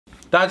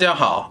大家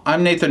好,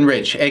 I'm Nathan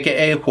Rich,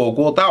 aka 火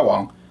锅大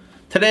王.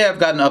 Today I've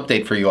got an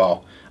update for you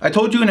all. I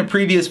told you in a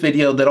previous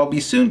video that I'll be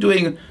soon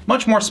doing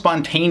much more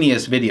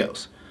spontaneous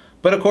videos.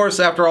 But of course,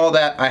 after all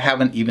that, I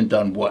haven't even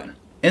done one.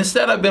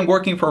 Instead, I've been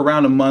working for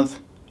around a month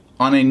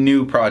on a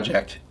new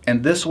project,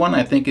 and this one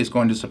I think is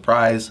going to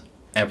surprise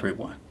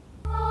everyone.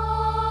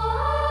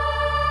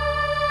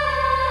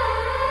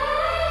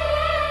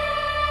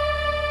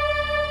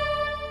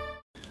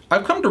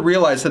 I've come to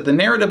realize that the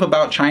narrative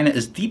about China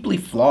is deeply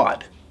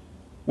flawed.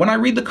 When I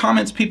read the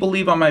comments people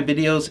leave on my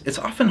videos, it's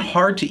often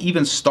hard to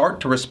even start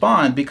to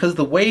respond because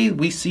the way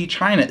we see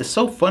China is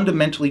so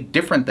fundamentally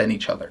different than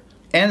each other.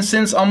 And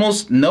since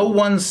almost no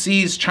one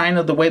sees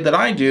China the way that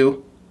I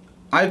do,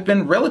 I've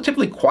been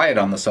relatively quiet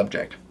on the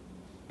subject.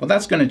 Well,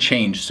 that's going to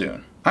change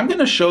soon. I'm going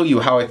to show you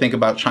how I think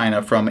about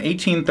China from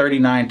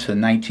 1839 to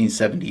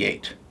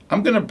 1978.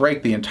 I'm going to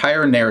break the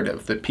entire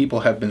narrative that people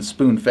have been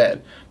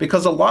spoon-fed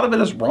because a lot of it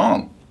is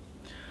wrong.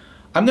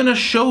 I'm going to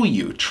show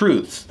you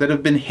truths that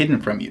have been hidden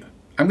from you.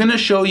 I'm going to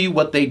show you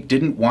what they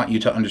didn't want you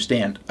to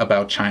understand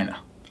about China.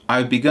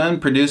 I've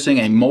begun producing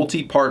a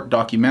multi-part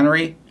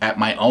documentary at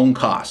my own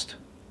cost.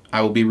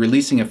 I will be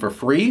releasing it for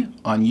free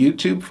on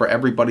YouTube for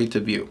everybody to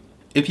view.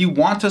 If you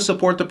want to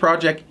support the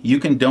project, you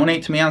can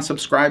donate to me on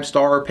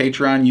Subscribestar or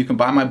Patreon, you can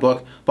buy my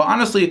book, but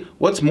honestly,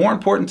 what's more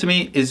important to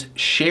me is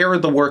share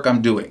the work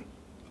I'm doing.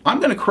 I'm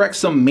going to correct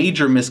some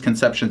major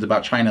misconceptions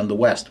about China and the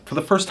West for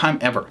the first time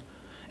ever,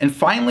 and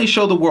finally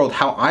show the world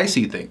how I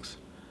see things.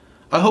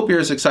 I hope you're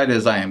as excited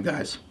as I am,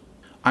 guys.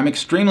 I'm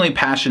extremely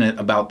passionate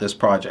about this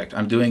project.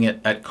 I'm doing it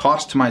at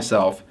cost to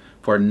myself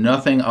for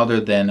nothing other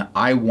than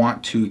I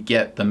want to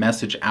get the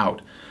message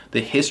out.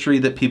 The history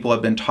that people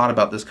have been taught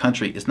about this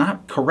country is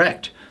not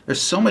correct.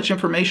 There's so much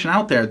information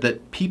out there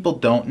that people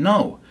don't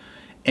know.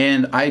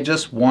 And I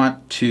just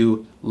want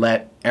to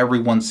let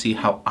everyone see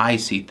how I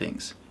see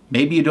things.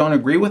 Maybe you don't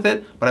agree with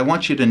it, but I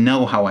want you to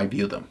know how I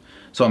view them.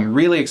 So I'm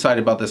really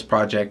excited about this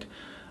project.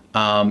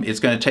 It's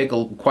going to take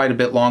quite a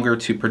bit longer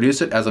to produce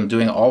it as I'm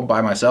doing it all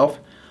by myself,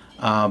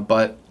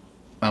 but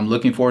I'm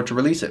looking forward to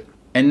release it.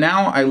 And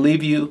now I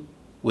leave you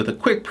with a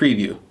quick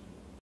preview.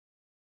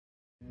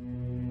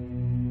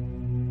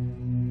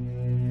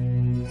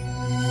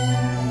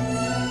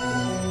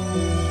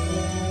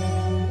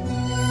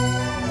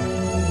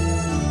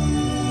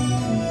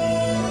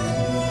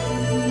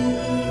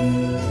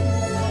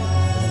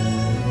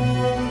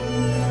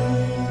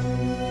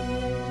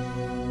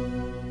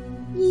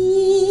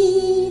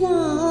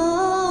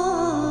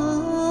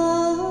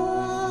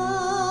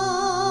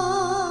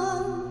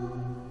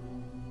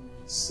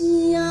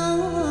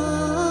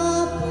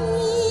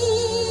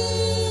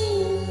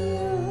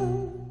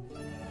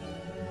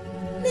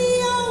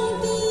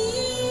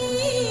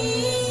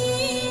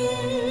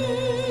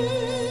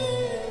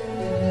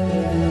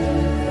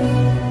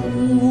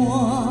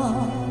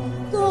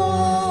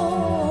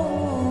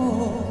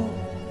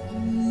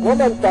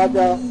大家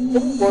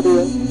中国的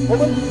人，我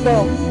们知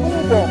道中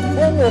国多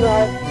年来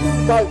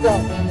在向。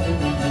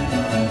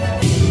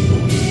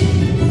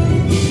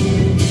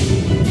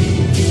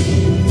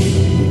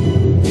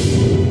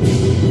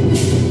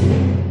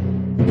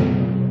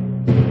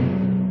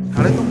彼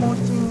の母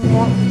親は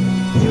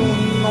自分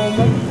の目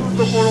すると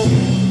ころ。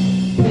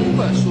公伯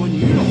说女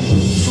龙，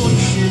说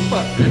屈伯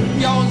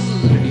表示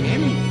怜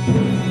悯。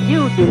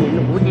有的民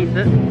户的是，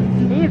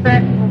现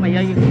在我们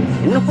要有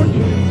民户的。